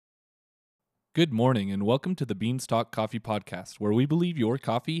Good morning, and welcome to the Beanstalk Coffee Podcast, where we believe your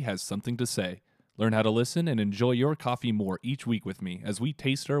coffee has something to say. Learn how to listen and enjoy your coffee more each week with me as we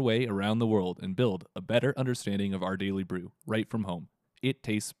taste our way around the world and build a better understanding of our daily brew right from home. It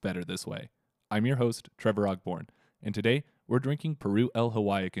tastes better this way. I'm your host, Trevor Ogborn, and today we're drinking Peru El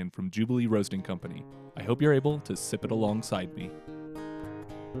Hawaiian from Jubilee Roasting Company. I hope you're able to sip it alongside me.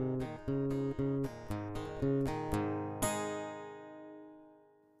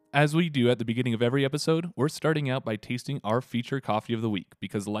 As we do at the beginning of every episode, we're starting out by tasting our feature coffee of the week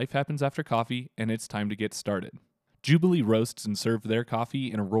because life happens after coffee and it's time to get started. Jubilee roasts and serve their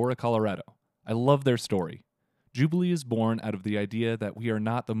coffee in Aurora, Colorado. I love their story. Jubilee is born out of the idea that we are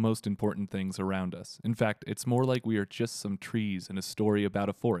not the most important things around us. In fact, it's more like we are just some trees in a story about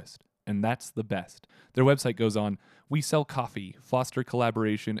a forest. And that's the best. Their website goes on, "We sell coffee, foster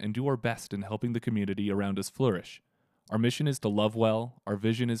collaboration, and do our best in helping the community around us flourish. Our mission is to love well. Our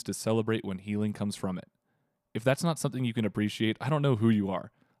vision is to celebrate when healing comes from it." If that's not something you can appreciate, I don't know who you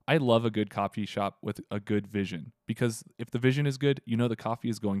are. I love a good coffee shop with a good vision, because if the vision is good, you know the coffee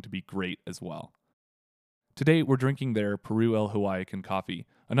is going to be great as well. Today, we're drinking their Peru El Hawaiian coffee,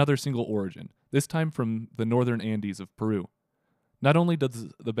 another single origin, this time from the northern Andes of Peru. Not only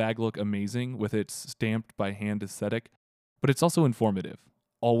does the bag look amazing with its stamped by hand aesthetic, but it's also informative,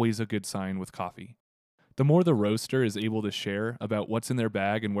 always a good sign with coffee. The more the roaster is able to share about what's in their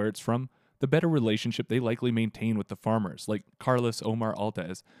bag and where it's from, the better relationship they likely maintain with the farmers, like Carlos Omar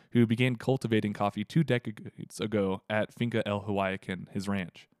Altez, who began cultivating coffee 2 decades ago at Finca El Hawaiian, his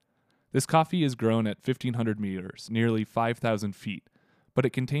ranch. This coffee is grown at 1,500 meters, nearly 5,000 feet, but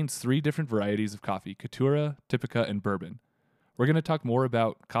it contains 3 different varieties of coffee, Caturra, Typica, and Bourbon. We're going to talk more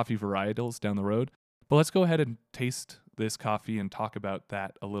about coffee varietals down the road, but let's go ahead and taste this coffee and talk about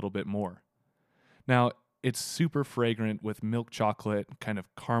that a little bit more. Now, it's super fragrant with milk chocolate, kind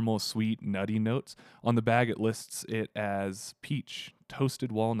of caramel sweet nutty notes. On the bag, it lists it as peach,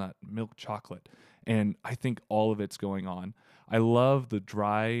 toasted walnut, milk chocolate, and I think all of it's going on. I love the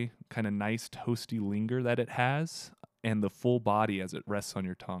dry, kind of nice toasty linger that it has and the full body as it rests on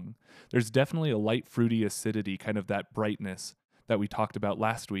your tongue. There's definitely a light fruity acidity, kind of that brightness that we talked about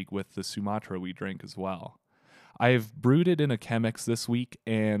last week with the Sumatra we drank as well. I've brewed it in a Chemex this week,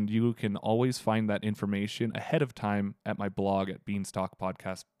 and you can always find that information ahead of time at my blog at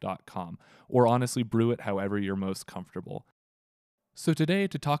beanstalkpodcast.com, or honestly brew it however you're most comfortable. So today,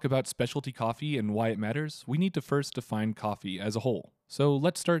 to talk about specialty coffee and why it matters, we need to first define coffee as a whole. So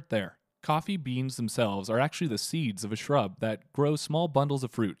let's start there. Coffee beans themselves are actually the seeds of a shrub that grows small bundles of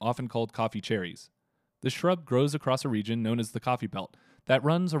fruit, often called coffee cherries. The shrub grows across a region known as the coffee belt that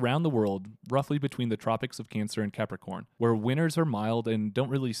runs around the world, roughly between the tropics of Cancer and Capricorn, where winters are mild and don't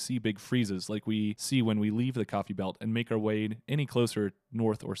really see big freezes like we see when we leave the coffee belt and make our way any closer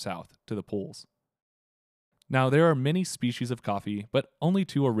north or south to the poles. Now, there are many species of coffee, but only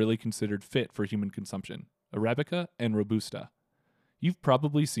 2 are really considered fit for human consumption: Arabica and Robusta. You've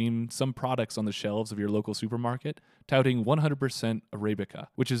probably seen some products on the shelves of your local supermarket touting 100% Arabica,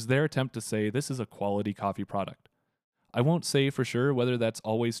 which is their attempt to say this is a quality coffee product. I won't say for sure whether that's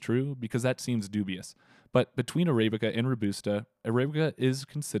always true because that seems dubious, but between Arabica and Robusta, Arabica is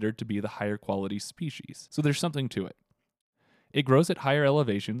considered to be the higher quality species, so there's something to it. It grows at higher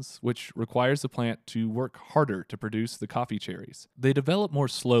elevations, which requires the plant to work harder to produce the coffee cherries. They develop more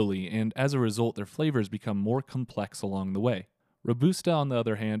slowly, and as a result, their flavors become more complex along the way. Robusta, on the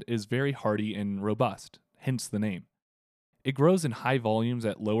other hand, is very hardy and robust, hence the name. It grows in high volumes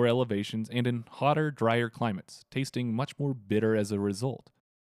at lower elevations and in hotter, drier climates, tasting much more bitter as a result.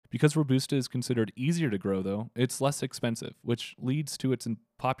 Because Robusta is considered easier to grow, though, it's less expensive, which leads to its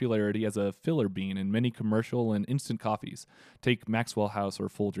popularity as a filler bean in many commercial and instant coffees. Take Maxwell House or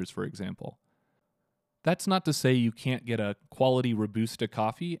Folgers, for example. That's not to say you can't get a quality Robusta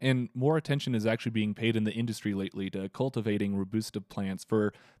coffee, and more attention is actually being paid in the industry lately to cultivating Robusta plants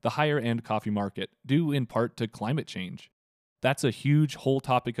for the higher-end coffee market, due in part to climate change. That's a huge whole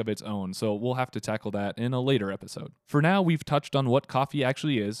topic of its own, so we'll have to tackle that in a later episode. For now, we've touched on what coffee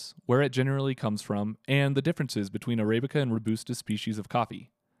actually is, where it generally comes from, and the differences between Arabica and Robusta species of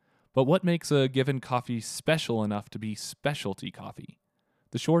coffee. But what makes a given coffee special enough to be specialty coffee?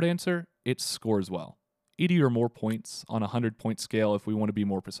 The short answer, it scores well. 80 or more points on a 100-point scale if we want to be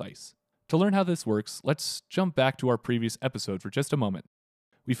more precise. To learn how this works, let's jump back to our previous episode for just a moment.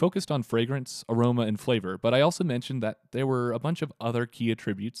 We focused on fragrance, aroma, and flavor, but I also mentioned that there were a bunch of other key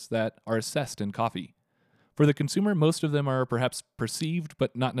attributes that are assessed in coffee. For the consumer, most of them are perhaps perceived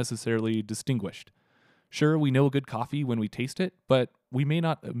but not necessarily distinguished. Sure, we know a good coffee when we taste it, but we may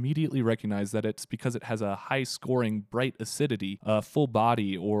not immediately recognize that it's because it has a high scoring, bright acidity, a full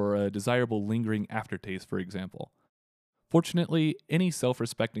body, or a desirable lingering aftertaste, for example. Fortunately, any self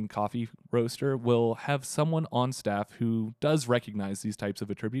respecting coffee roaster will have someone on staff who does recognize these types of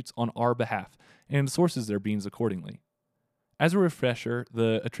attributes on our behalf and sources their beans accordingly. As a refresher,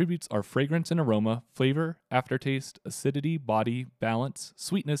 the attributes are fragrance and aroma, flavor, aftertaste, acidity, body, balance,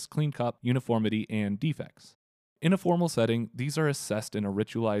 sweetness, clean cup, uniformity, and defects. In a formal setting, these are assessed in a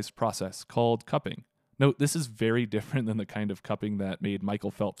ritualized process called cupping. Note, this is very different than the kind of cupping that made Michael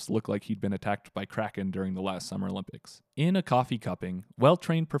Phelps look like he'd been attacked by Kraken during the last Summer Olympics. In a coffee cupping,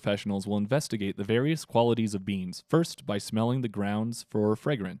 well-trained professionals will investigate the various qualities of beans, first by smelling the grounds for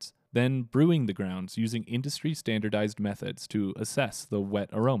fragrance, then brewing the grounds using industry-standardized methods to assess the wet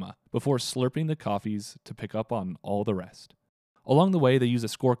aroma, before slurping the coffees to pick up on all the rest. Along the way, they use a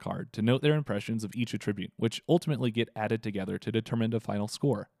scorecard to note their impressions of each attribute, which ultimately get added together to determine the final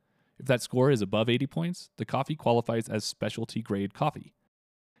score. If that score is above 80 points, the coffee qualifies as specialty grade coffee.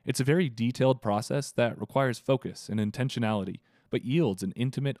 It's a very detailed process that requires focus and intentionality, but yields an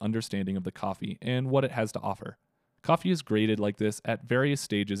intimate understanding of the coffee and what it has to offer. Coffee is graded like this at various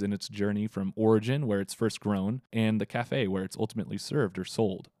stages in its journey from origin, where it's first grown, and the cafe, where it's ultimately served or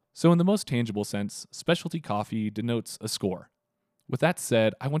sold. So in the most tangible sense, specialty coffee denotes a score. With that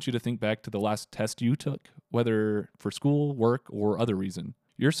said, I want you to think back to the last test you took, whether for school, work, or other reason.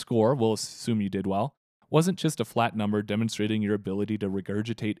 Your score, we'll assume you did well, wasn't just a flat number demonstrating your ability to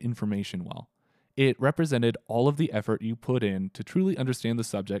regurgitate information well. It represented all of the effort you put in to truly understand the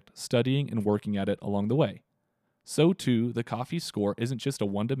subject, studying and working at it along the way. So too, the coffee score isn't just a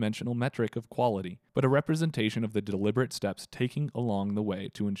one-dimensional metric of quality, but a representation of the deliberate steps taken along the way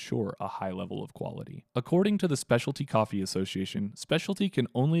to ensure a high level of quality. According to the Specialty Coffee Association, specialty can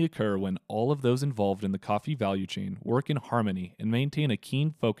only occur when all of those involved in the coffee value chain work in harmony and maintain a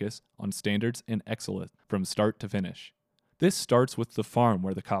keen focus on standards and excellence from start to finish. This starts with the farm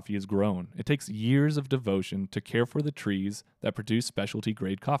where the coffee is grown. It takes years of devotion to care for the trees that produce specialty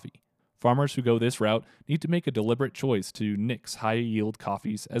grade coffee. Farmers who go this route need to make a deliberate choice to nix high-yield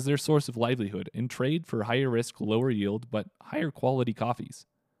coffees as their source of livelihood and trade for higher-risk, lower-yield, but higher-quality coffees.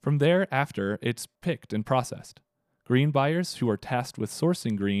 From thereafter, it's picked and processed. Green buyers who are tasked with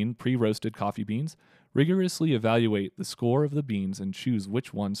sourcing green, pre-roasted coffee beans rigorously evaluate the score of the beans and choose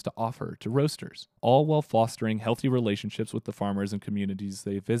which ones to offer to roasters, all while fostering healthy relationships with the farmers and communities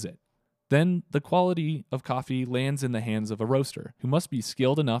they visit. Then the quality of coffee lands in the hands of a roaster, who must be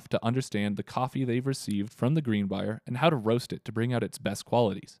skilled enough to understand the coffee they've received from the green buyer and how to roast it to bring out its best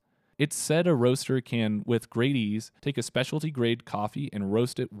qualities. It's said a roaster can, with great ease, take a specialty grade coffee and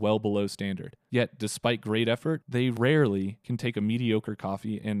roast it well below standard. Yet, despite great effort, they rarely can take a mediocre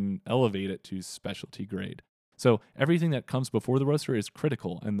coffee and elevate it to specialty grade. So everything that comes before the roaster is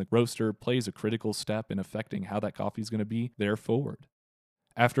critical, and the roaster plays a critical step in affecting how that coffee is going to be there forward.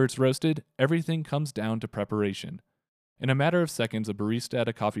 After it's roasted, everything comes down to preparation. In a matter of seconds, a barista at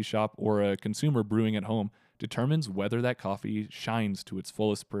a coffee shop or a consumer brewing at home determines whether that coffee shines to its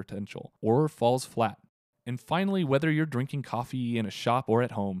fullest potential or falls flat. And finally, whether you're drinking coffee in a shop or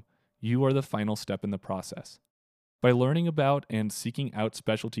at home, you are the final step in the process. By learning about and seeking out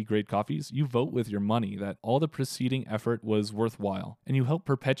specialty grade coffees, you vote with your money that all the preceding effort was worthwhile, and you help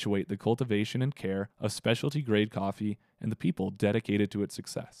perpetuate the cultivation and care of specialty grade coffee and the people dedicated to its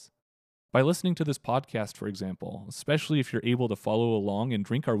success. By listening to this podcast, for example, especially if you're able to follow along and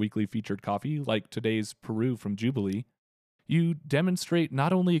drink our weekly featured coffee, like today's Peru from Jubilee, you demonstrate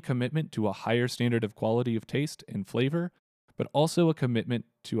not only a commitment to a higher standard of quality of taste and flavor, but also a commitment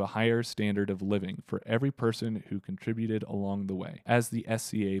to a higher standard of living for every person who contributed along the way, as the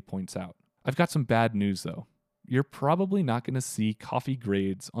SCA points out. I've got some bad news though. You're probably not going to see coffee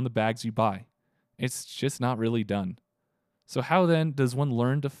grades on the bags you buy. It's just not really done. So how then does one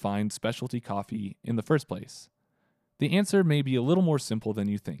learn to find specialty coffee in the first place? The answer may be a little more simple than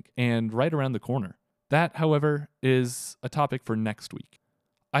you think, and right around the corner. That, however, is a topic for next week.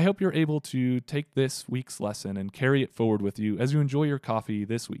 I hope you're able to take this week's lesson and carry it forward with you as you enjoy your coffee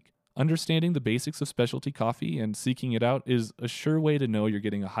this week. Understanding the basics of specialty coffee and seeking it out is a sure way to know you're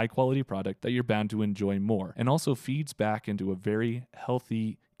getting a high-quality product that you're bound to enjoy more, and also feeds back into a very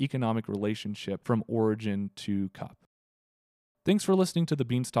healthy economic relationship from origin to cup. Thanks for listening to the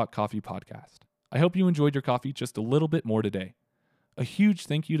Beanstalk Coffee Podcast. I hope you enjoyed your coffee just a little bit more today. A huge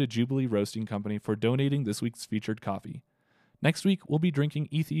thank you to Jubilee Roasting Company for donating this week's featured coffee. Next week, we'll be drinking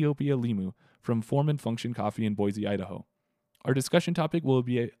Ethiopia Limu from Form and Function Coffee in Boise, Idaho. Our discussion topic will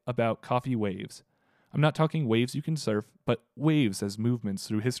be about coffee waves. I'm not talking waves you can surf, but waves as movements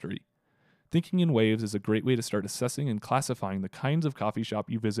through history. Thinking in waves is a great way to start assessing and classifying the kinds of coffee shop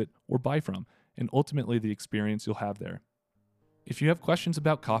you visit or buy from, and ultimately the experience you'll have there. If you have questions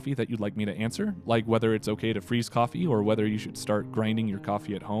about coffee that you'd like me to answer, like whether it's okay to freeze coffee or whether you should start grinding your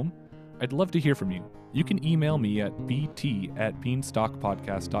coffee at home, I'd love to hear from you. You can email me at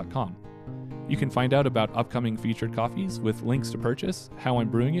bt@beanstalkpodcast.com. You can find out about upcoming featured coffees with links to purchase, how I'm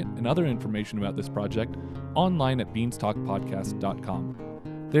brewing it, and other information about this project online at beanstalkpodcast.com.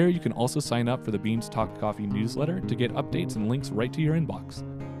 There you can also sign up for the Beanstalk Coffee newsletter to get updates and links right to your inbox.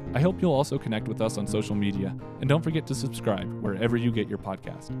 I hope you'll also connect with us on social media, and don't forget to subscribe wherever you get your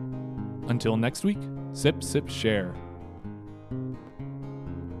podcast. Until next week, sip, sip, share.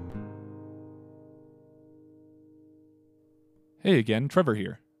 Hey again, Trevor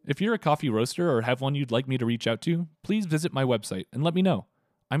here. If you're a coffee roaster or have one you'd like me to reach out to, please visit my website and let me know.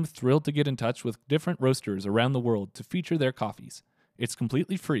 I'm thrilled to get in touch with different roasters around the world to feature their coffees. It's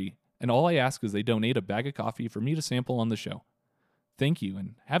completely free, and all I ask is they donate a bag of coffee for me to sample on the show. Thank you,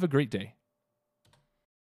 and have a great day.